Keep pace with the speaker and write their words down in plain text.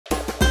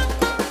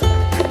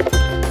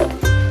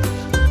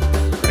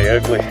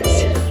ugly.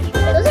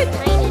 Those are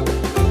tiny.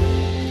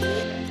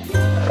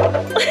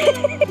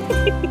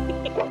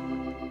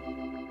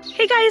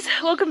 Hey guys,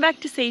 welcome back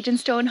to Sage and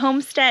Stone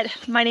Homestead.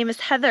 My name is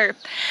Heather.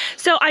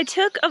 So I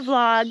took a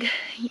vlog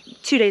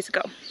 2 days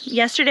ago.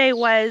 Yesterday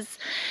was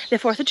the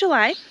 4th of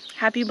July.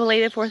 Happy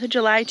belated 4th of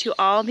July to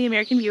all the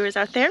American viewers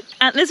out there.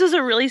 This was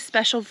a really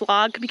special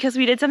vlog because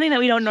we did something that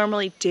we don't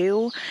normally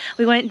do.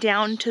 We went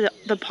down to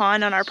the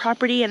pond on our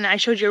property and I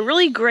showed you a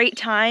really great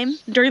time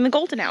during the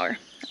golden hour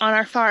on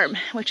our farm,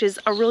 which is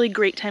a really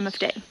great time of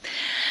day.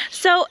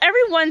 So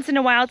every once in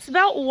a while, it's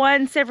about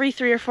once every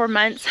 3 or 4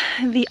 months,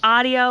 the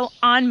audio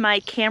on my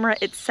camera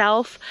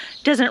itself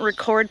doesn't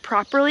record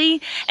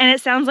properly and it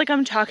sounds like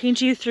I'm talking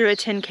to you through a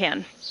tin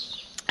can.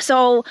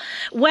 So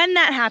when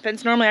that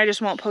happens, normally I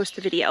just won't post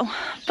the video,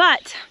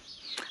 but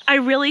I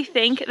really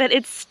think that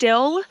it's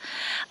still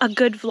a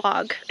good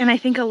vlog, and I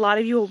think a lot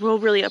of you will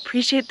really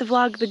appreciate the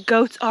vlog. The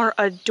goats are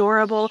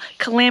adorable.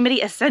 Calamity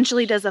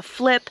essentially does a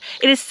flip.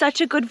 It is such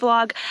a good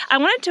vlog. I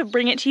wanted to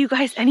bring it to you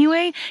guys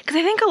anyway, because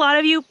I think a lot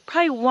of you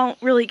probably won't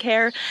really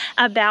care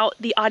about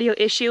the audio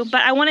issue,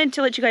 but I wanted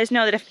to let you guys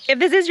know that if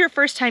this is your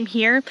first time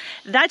here,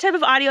 that type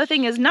of audio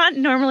thing is not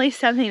normally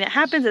something that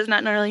happens. It's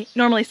not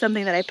normally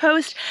something that I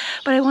post,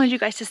 but I wanted you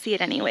guys to see it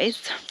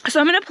anyways.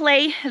 So I'm gonna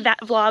play that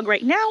vlog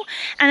right now,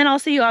 and then I'll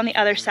see you on the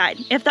other side.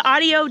 If the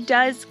audio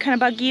does kind of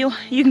bug you,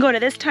 you can go to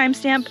this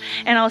timestamp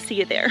and I'll see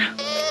you there.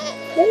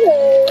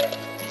 Hello.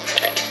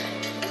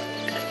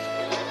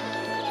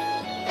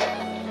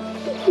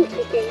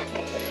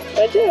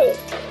 Watch out.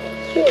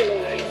 You're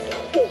nice.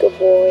 Good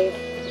boy.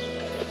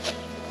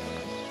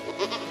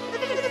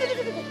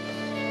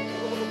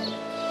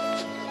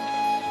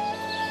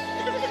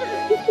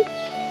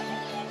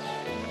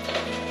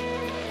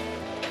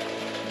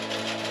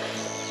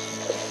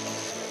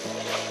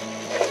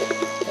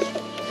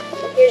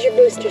 Here's your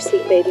booster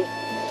seat, baby.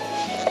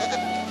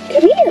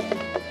 Come here.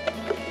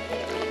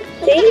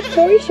 See,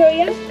 Tori, show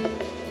ya.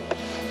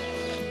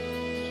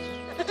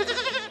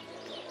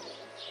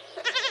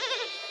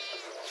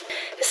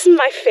 This is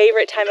my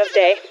favorite time of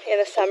day in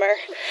the summer.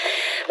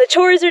 The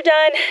chores are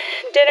done,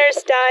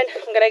 dinner's done,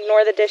 I'm gonna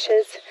ignore the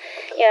dishes,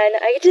 and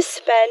I get to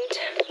spend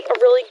a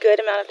really good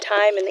amount of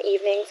time in the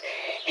evenings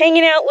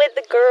hanging out with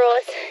the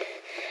girls,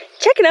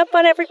 checking up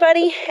on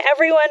everybody.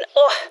 Everyone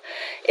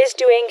is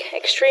doing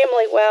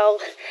extremely well.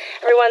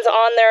 Everyone's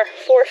on their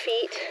 4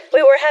 feet.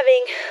 We were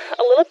having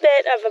a little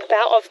bit of a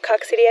bout of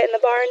coccidia in the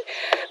barn,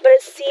 but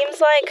it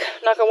seems like,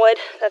 knock on wood,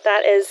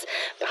 that is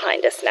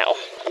behind us now.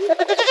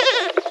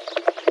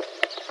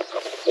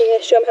 You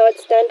gonna show them how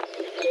it's done?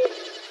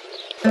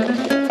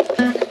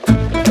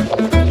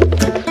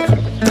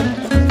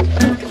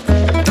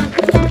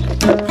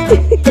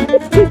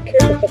 Good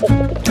girl.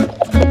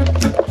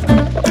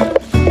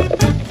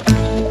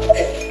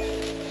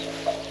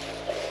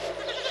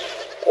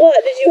 What,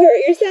 did you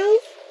hurt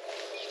yourself?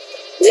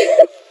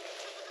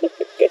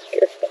 Good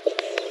girl.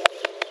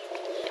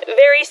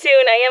 Very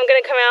soon I am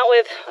going to come out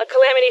with a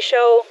Calamity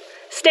Show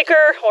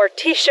sticker or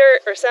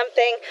t-shirt or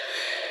something.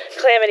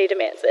 Calamity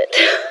demands it.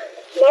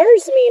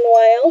 Mars,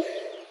 meanwhile,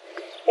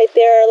 right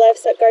there, our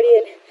livestock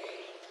guardian,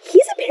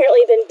 he's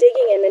apparently been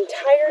digging an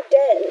entire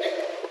den.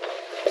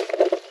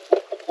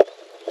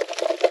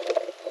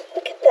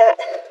 Look at that.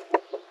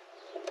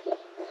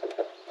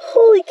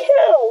 Holy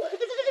cow.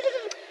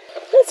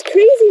 That's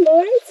crazy,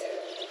 Mars.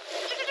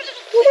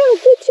 Wow,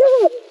 good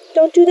job.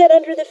 Don't do that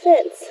under the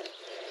fence,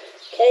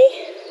 okay?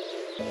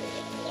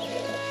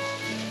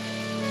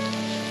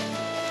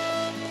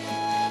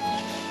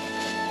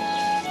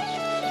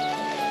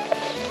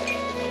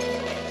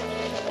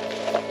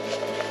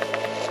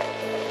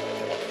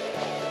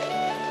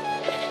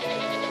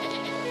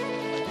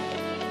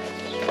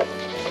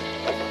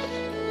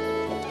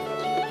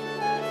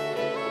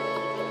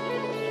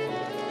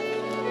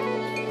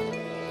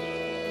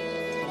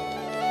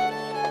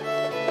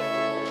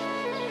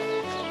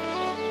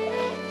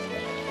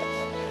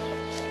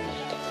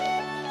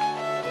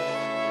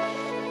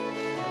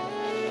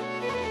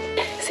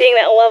 Seeing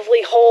that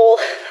lovely hole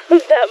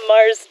that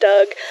Mars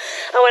dug,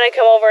 I want to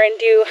come over and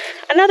do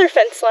another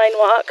fence line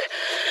walk.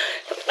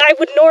 I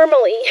would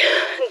normally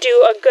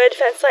do a good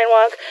fence line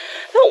walk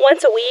about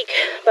once a week,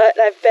 but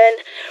I've been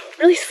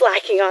really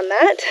slacking on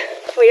that.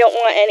 We don't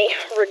want any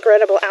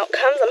regrettable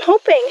outcomes. I'm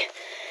hoping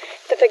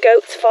that the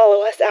goats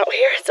follow us out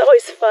here. It's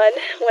always fun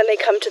when they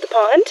come to the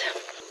pond.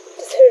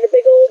 Just heard a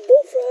big old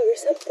bullfrog or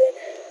something.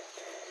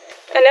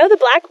 I know the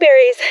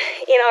blackberries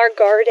in our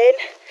garden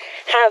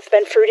have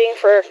been fruiting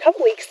for a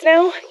couple weeks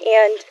now,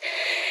 and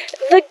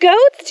the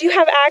goats do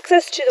have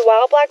access to the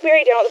wild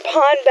blackberry down at the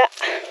pond, but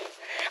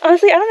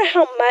honestly I don't know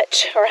how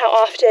much or how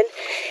often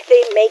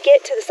they make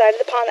it to the side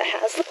of the pond that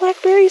has the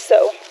blackberry,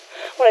 so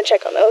I want to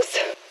check on those.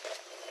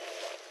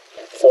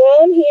 So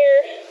while I'm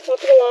here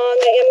walking along,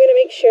 I am going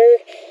to make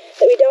sure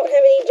that we don't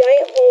have any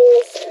giant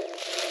holes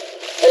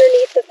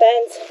underneath the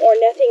fence, or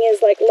nothing is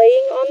like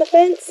laying on the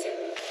fence.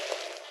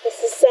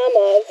 This is some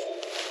of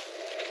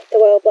the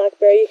wild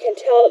blackberry. You can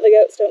tell that the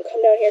goats don't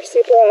come down here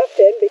super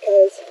often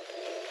because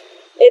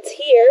it's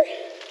here.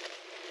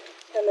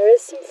 and there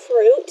is some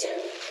fruit.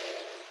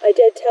 I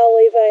did tell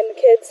Levi and the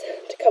kids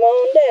to come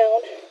on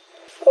down.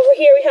 Over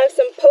here we have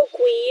some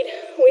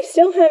pokeweed. We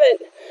still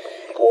haven't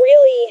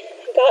really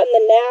gotten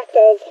the knack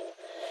of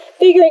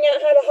figuring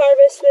out how to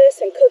harvest this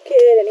and cook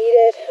it and eat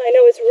it. I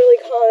know it's really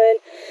common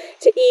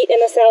to eat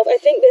in the South. I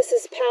think this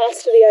is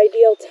past the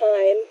ideal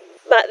time.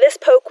 But this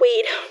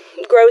pokeweed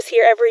grows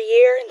here every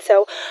year, and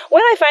so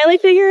when I finally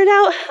figure it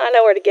out, I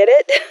know where to get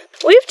it.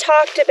 We've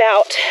talked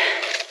about,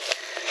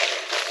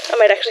 I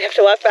might actually have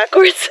to walk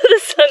backwards so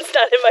the sun's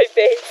not in my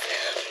face.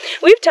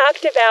 We've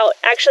talked about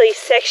actually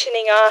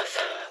sectioning off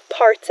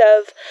parts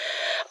of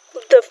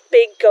the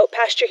big goat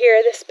pasture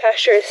here. This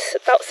pasture is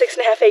about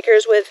 6.5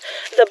 acres with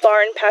the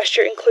barn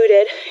pasture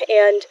included,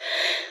 and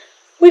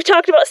we've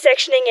talked about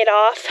sectioning it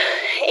off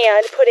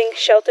and putting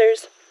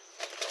shelters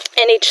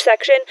in each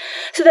section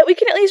so that we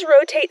can at least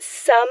rotate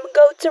some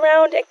goats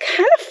around and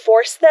kind of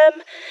force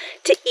them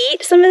to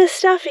eat some of this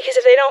stuff, because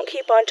if they don't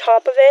keep on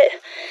top of it,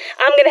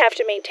 I'm gonna have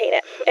to maintain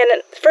it.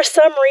 And for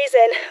some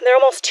reason, they're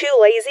almost too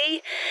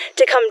lazy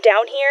to come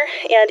down here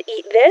and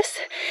eat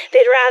this.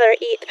 They'd rather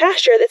eat the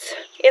pasture that's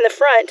in the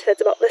front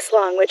that's about this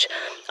long, which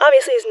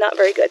obviously is not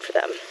very good for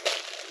them.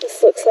 This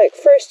looks like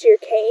first year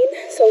cane.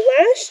 So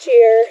last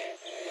year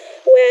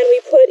when we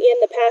put in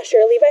the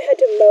pasture, Levi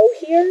had to mow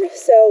here,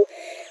 so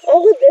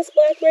all of this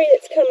blackberry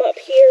that's come up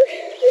here,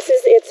 this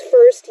is its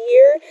first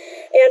year,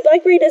 and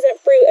blackberry doesn't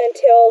fruit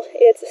until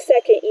its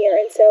second year,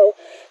 and so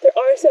there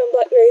are some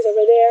blackberries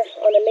over there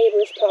on the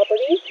neighbor's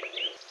property.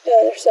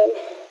 There's some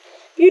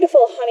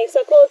beautiful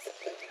honeysuckle. It's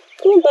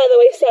going by the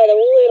wayside a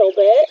little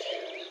bit.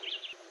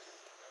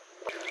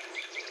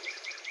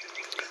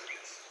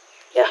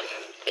 Yeah,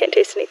 can't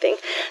taste anything.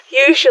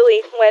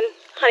 Usually when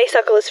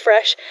honeysuckle is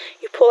fresh,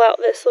 you pull out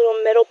this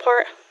little middle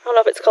part. I don't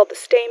know if it's called the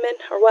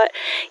stamen or what.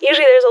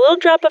 Usually there's a little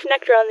drop of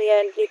nectar on the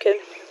end. You can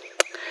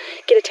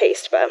get a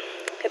taste, but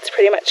it's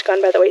pretty much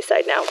gone by the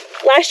wayside now.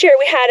 Last year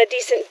we had a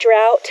decent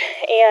drought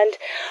and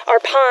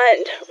our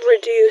pond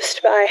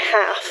reduced by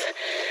half.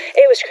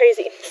 It was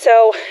crazy.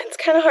 So it's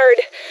kind of hard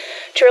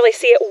to really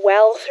see it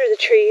well through the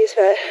trees,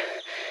 but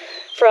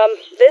from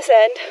this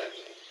end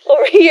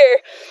over here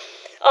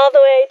all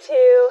the way to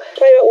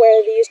right about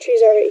where these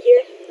trees are right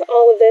here,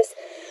 all of this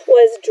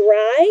was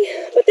dry,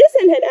 but this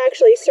end had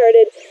actually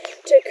started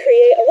to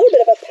create a little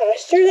bit of a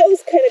pasture. That was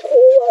kind of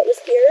cool while it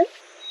was here.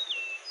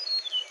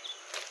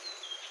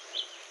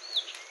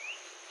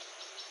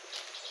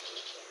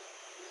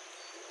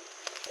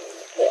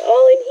 But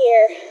all in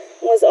here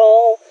was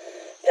all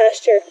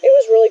pasture. It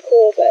was really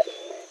cool, but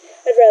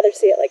I'd rather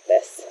see it like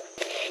this.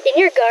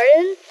 In your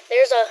garden,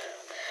 there's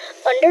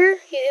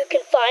you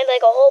can find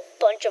like a whole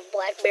bunch of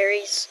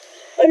blackberries.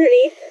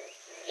 Underneath?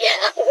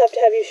 Yeah. I'll have to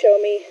have you show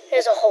me.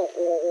 There's a whole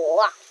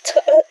lot.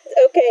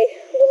 Okay,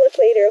 we'll look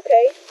later,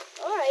 okay?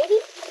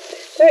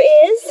 Alrighty. There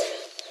is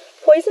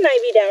poison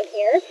ivy down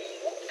here.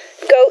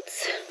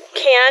 Goats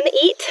can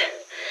eat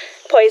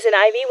poison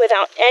ivy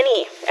without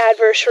any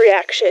adverse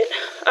reaction.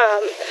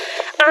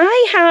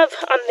 I have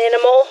a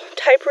minimal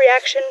type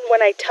reaction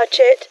when I touch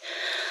it.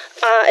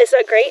 It's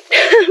not great,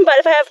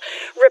 but if I have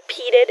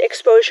repeated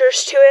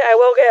exposures to it, I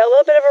will get a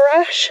little bit of a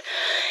rash.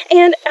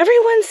 And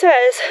everyone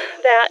says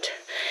that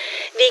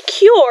the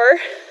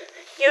cure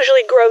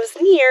usually grows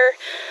near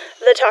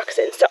the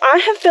toxin. So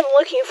I have been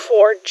looking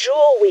for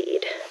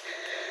jewelweed,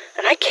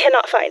 and I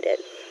cannot find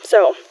it.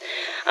 So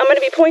I'm going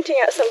to be pointing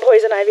at some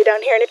poison ivy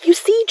down here, and if you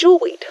see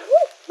jewelweed,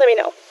 let me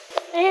know.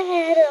 I haven't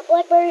had a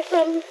blackberry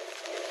from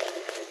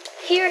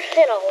here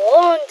in a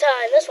long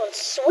time. This one's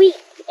sweet.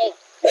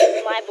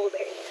 Hey, my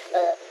blueberry.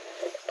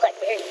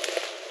 Blackberry.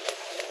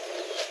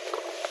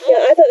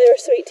 Yeah, I thought they were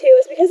sweet too.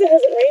 It's because it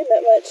hasn't rained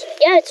that much.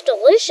 Yeah, it's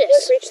delicious.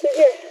 Let's reach through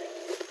here.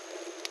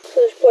 So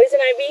there's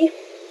poison ivy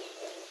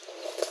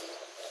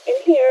in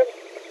here.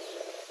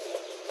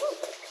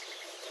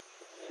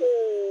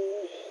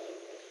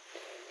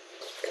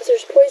 Because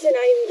there's poison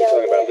ivy down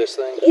there. Talking about this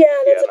thing? Yeah,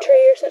 that's a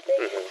tree or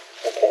something.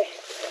 Okay.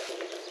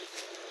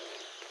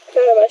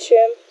 Found a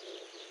mushroom.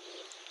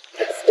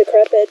 It's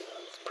decrepit.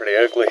 It's pretty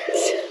ugly.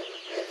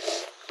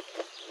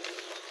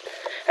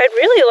 I'd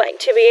really like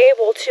to be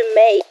able to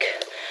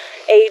make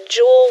a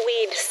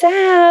jewelweed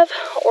salve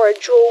or a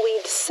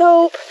jewelweed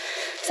soap,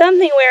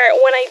 something where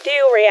when I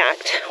do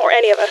react, or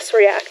any of us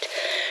react,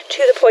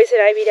 to the poison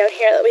ivy down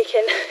here, that we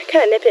can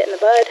kind of nip it in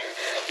the bud.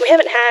 We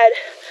haven't had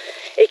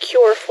a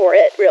cure for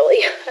it,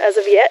 really, as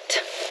of yet.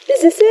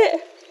 Is this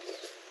it?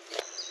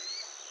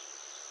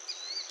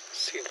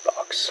 Seed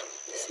box.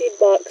 Seed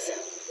box.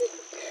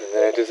 And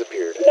then it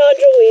disappeared. Not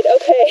jewelweed,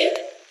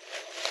 okay.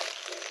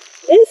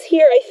 This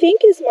here, I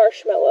think, is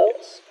marshmallow.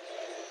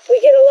 We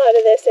get a lot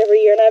of this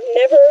every year, and I've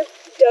never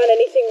done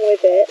anything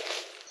with it.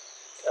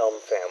 Elm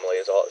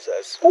family is all it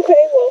says.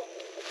 Okay, well,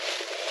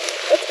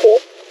 that's cool.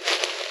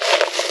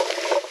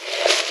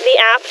 The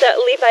app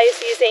that Levi is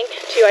using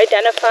to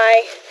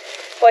identify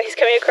what he's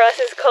coming across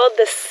is called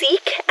the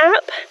Seek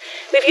app.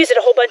 We've used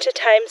it a whole bunch of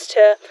times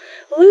to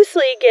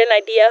loosely get an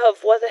idea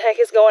of what the heck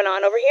is going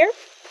on over here.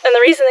 And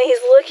the reason that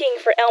he's looking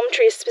for elm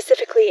trees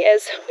specifically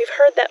is we've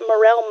heard that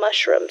morel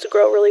mushrooms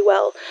grow really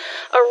well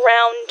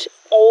around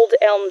old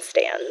elm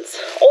stands.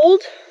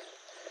 Old?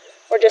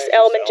 Or just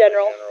elm in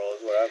general? Elm in general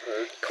is what I've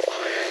heard. Cool.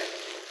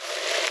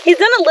 He's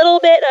done a little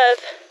bit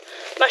of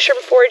mushroom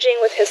foraging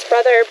with his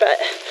brother,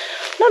 but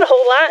not a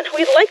whole lot.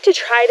 We'd like to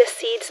try to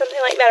seed something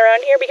like that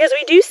around here because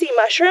we do see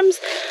mushrooms.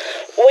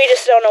 We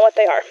just don't know what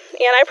they are.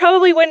 And I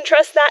probably wouldn't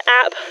trust that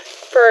app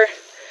for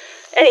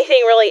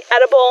anything really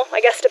edible. I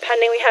guess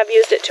depending, we have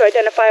used it to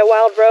identify a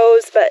wild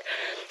rose, but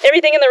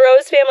everything in the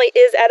rose family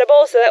is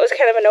edible, so that was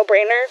kind of a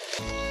no-brainer.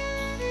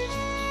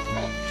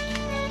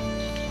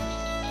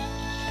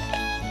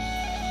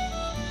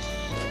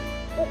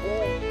 Oh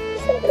boy.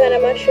 Some kind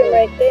of mushroom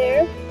right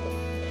there.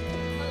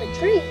 On the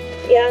tree.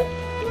 Yeah.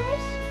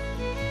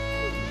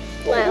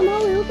 Wow.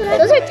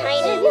 Those are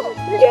tiny.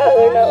 Yeah,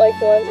 they're not like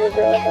the ones we're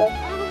growing, huh?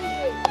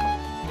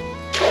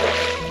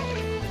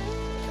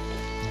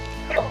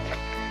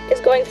 It's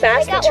going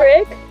fast, the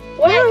trick.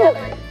 Wow.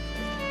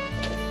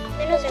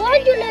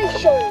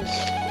 Congratulations.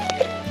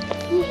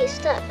 He's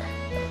stuck.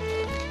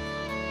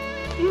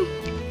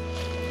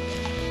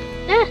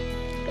 Ah.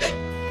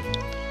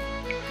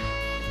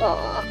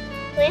 Aw.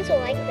 Plants will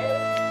like them.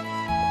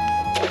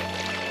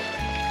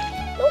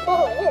 Don't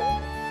fall in.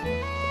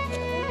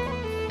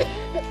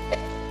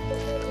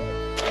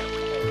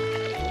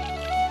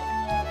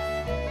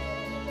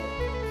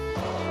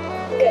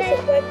 You got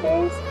some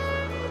blackberries?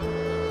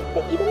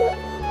 Hey, eat them up.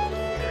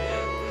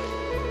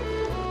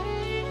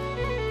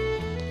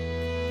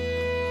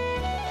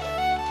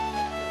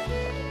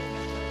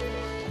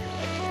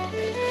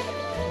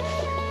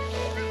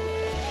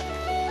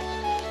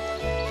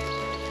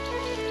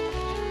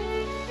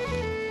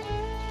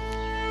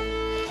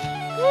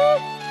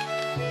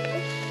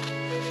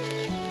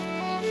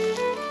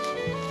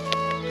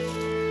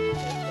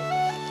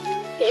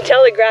 You can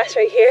tell the grass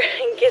right here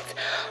gets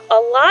a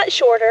lot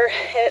shorter,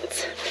 and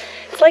it's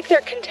like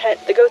they're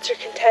content. The goats are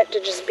content to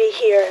just be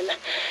here, and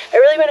I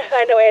really want to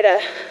find a way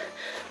to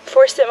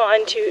force them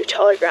onto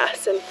taller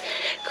grass, and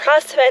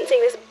cross fencing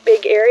this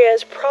big area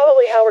is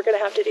probably how we're going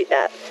to have to do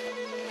that.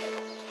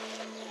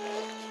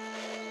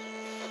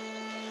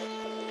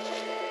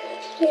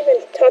 We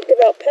haven't talked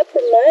about Pepper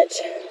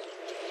much.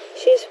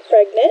 She's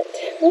pregnant.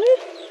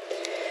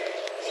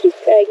 She's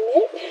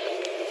pregnant.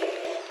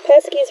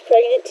 Pesky's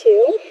pregnant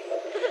too.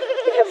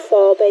 We have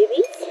fall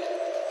babies.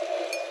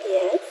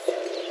 Yes.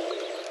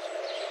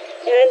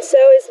 And so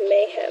is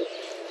Mayhem.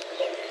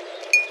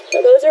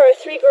 So those are our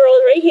 3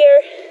 girls right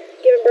here,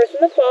 giving birth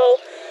in the fall.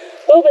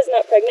 Boba's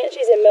not pregnant.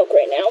 She's in milk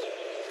right now.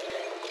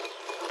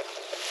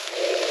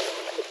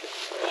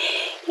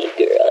 You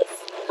girls.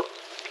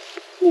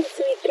 You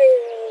sweet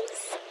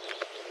girls.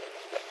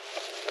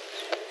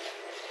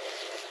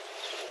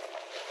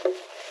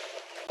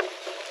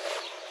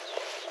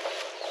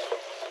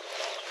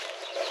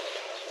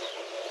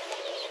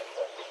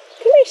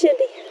 Come here,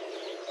 Shindy.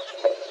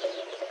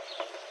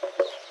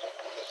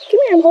 Come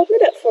here, I'm holding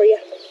it up for you.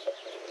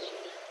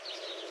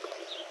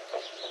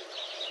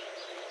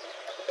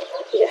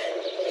 Yeah,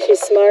 she's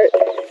smart. I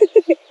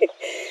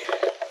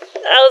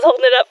was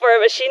holding it up for her,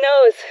 but she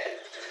knows.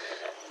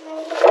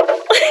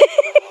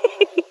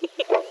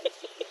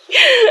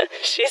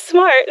 She's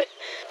smart.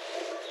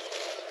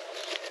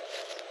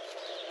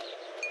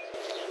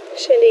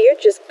 Shindy, you're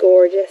just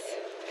gorgeous.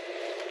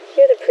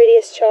 You're the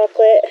prettiest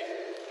chocolate.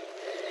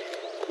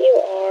 You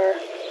are.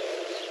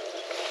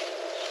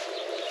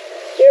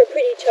 You're a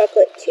pretty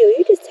chocolate too.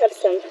 You just have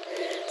some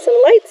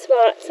light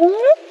spots,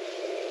 huh?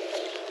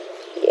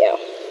 Yeah.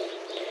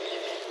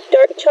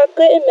 Dark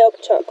chocolate and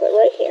milk chocolate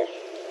right here.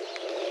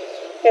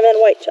 And then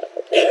white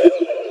chocolate.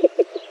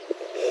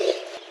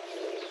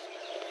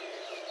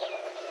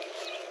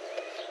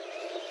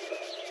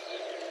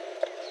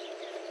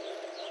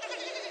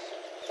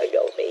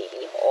 Go,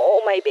 baby.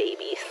 Oh, my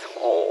babies.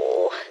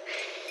 Oh.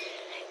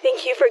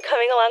 Thank you for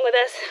coming along with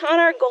us on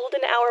our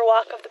golden hour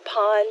walk of the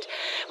pond.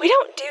 We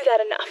don't do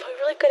that enough. We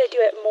really got to do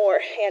it more.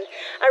 And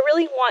I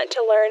really want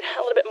to learn a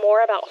little bit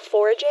more about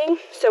foraging.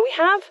 So we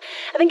have,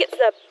 I think it's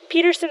the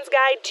Peterson's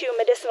Guide to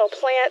Medicinal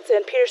Plants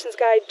and Peterson's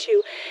Guide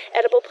to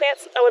Edible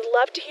Plants. I would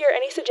love to hear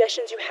any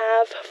suggestions you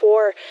have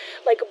for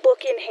like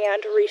book in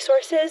hand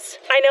resources.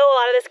 I know a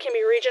lot of this can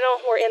be regional.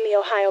 We're in the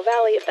Ohio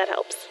Valley, if that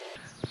helps.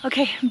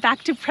 Okay,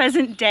 back to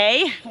present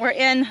day. We're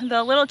in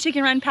the little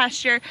chicken run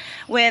pasture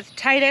with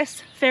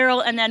Titus, Farrell,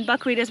 and then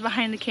Buckwheat is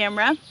behind the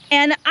camera.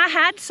 And I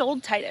had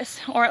sold Titus,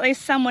 or at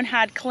least someone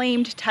had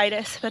claimed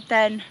Titus, but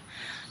then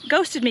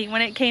ghosted me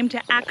when it came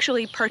to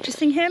actually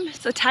purchasing him.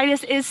 So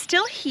Titus is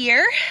still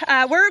here.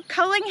 We're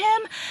culling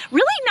him,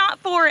 really not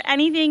for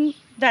anything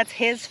that's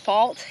his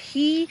fault.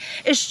 He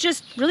is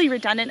just really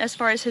redundant as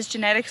far as his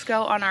genetics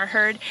go on our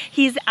herd.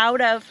 He's out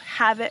of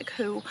Havoc,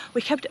 who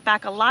we kept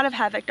back a lot of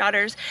Havoc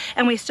daughters,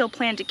 and we still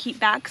plan to keep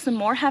back some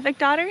more Havoc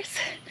daughters.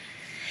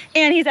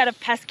 And he's out of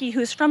Pesky,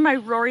 who's from my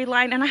Rory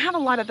line, and I have a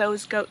lot of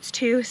those goats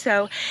too,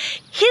 so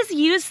his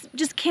ewes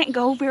just can't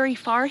go very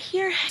far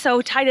here.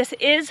 So Titus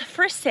is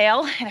for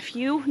sale, and if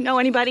you know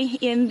anybody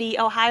in the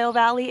Ohio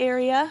Valley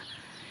area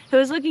who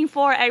is looking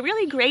for a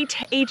really great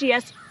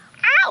AGS.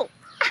 Ow!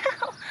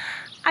 Ow!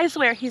 I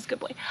swear, he's a good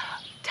boy.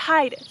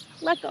 Titus,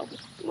 let go,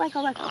 let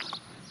go, let go.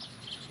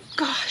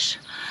 Gosh,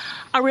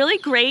 a really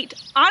great,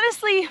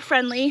 honestly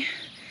friendly,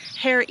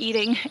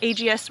 hair-eating,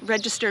 AGS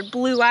registered,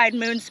 blue-eyed,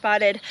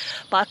 moon-spotted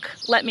buck,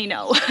 let me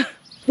know.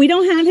 We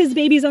don't have his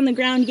babies on the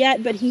ground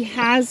yet, but he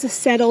has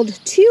settled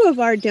 2 of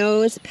our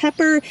does.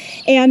 Pepper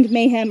and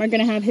Mayhem are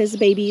gonna have his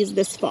babies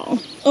this fall.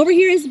 Over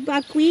here is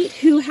Buckwheat,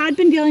 who had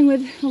been dealing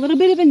with a little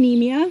bit of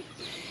anemia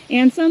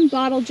and some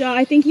bottle jaw.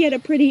 I think he had a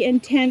pretty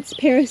intense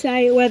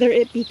parasite, whether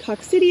it be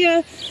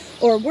coccidia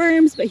or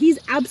worms, but he's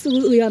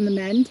absolutely on the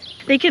mend.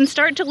 They can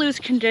start to lose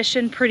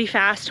condition pretty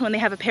fast when they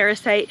have a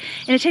parasite,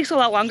 and it takes a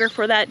lot longer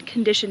for that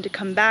condition to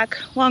come back,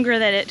 longer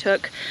than it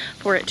took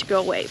for it to go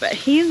away, but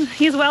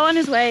he's well on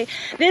his way.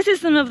 This is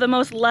some of the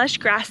most lush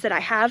grass that I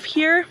have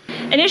here.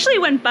 Initially,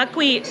 when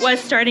Buckwheat was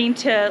starting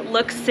to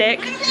look sick,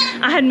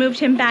 I had moved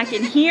him back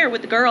in here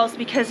with the girls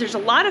because there's a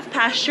lot of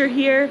pasture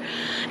here,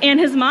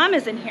 and his mom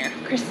is in here,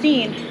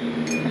 Christine.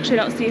 Actually,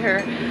 I don't see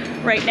her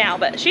right now,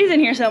 but she's in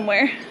here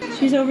somewhere.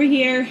 She's over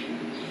here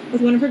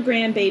with one of her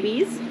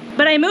grandbabies.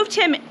 But I moved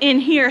him in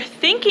here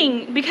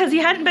thinking, because he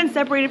hadn't been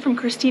separated from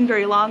Christine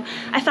very long,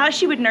 I thought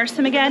she would nurse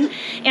him again,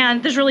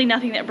 and there's really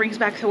nothing that brings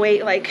back the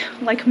weight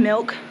like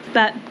milk.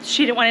 But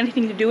she didn't want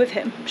anything to do with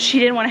him. She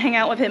didn't want to hang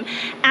out with him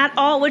at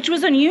all, which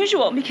was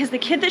unusual because the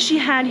kid that she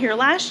had here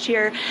last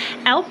year,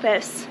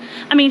 Elpis,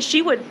 I mean,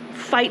 she would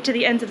fight to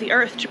the ends of the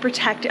earth to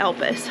protect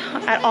Elpis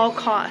at all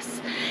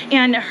costs.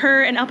 And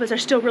her and Elpis are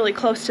still really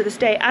close to this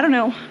day. I don't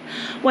know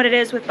what it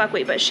is with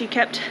Buckwheat, but she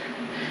kept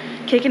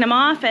kicking him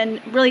off, and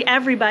really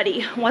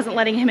everybody wasn't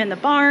letting him in the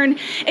barn.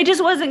 It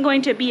just wasn't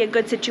going to be a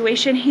good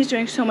situation. He's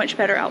doing so much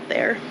better out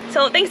there.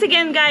 So thanks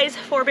again, guys,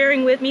 for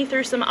bearing with me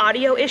through some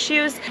audio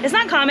issues. It's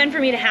not common for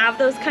me to have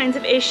those kinds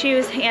of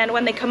issues, and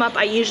when they come up,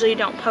 I usually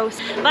don't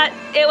post, but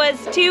it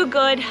was too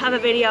good of a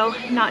video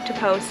not to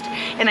post,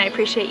 and I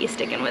appreciate you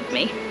sticking with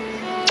me.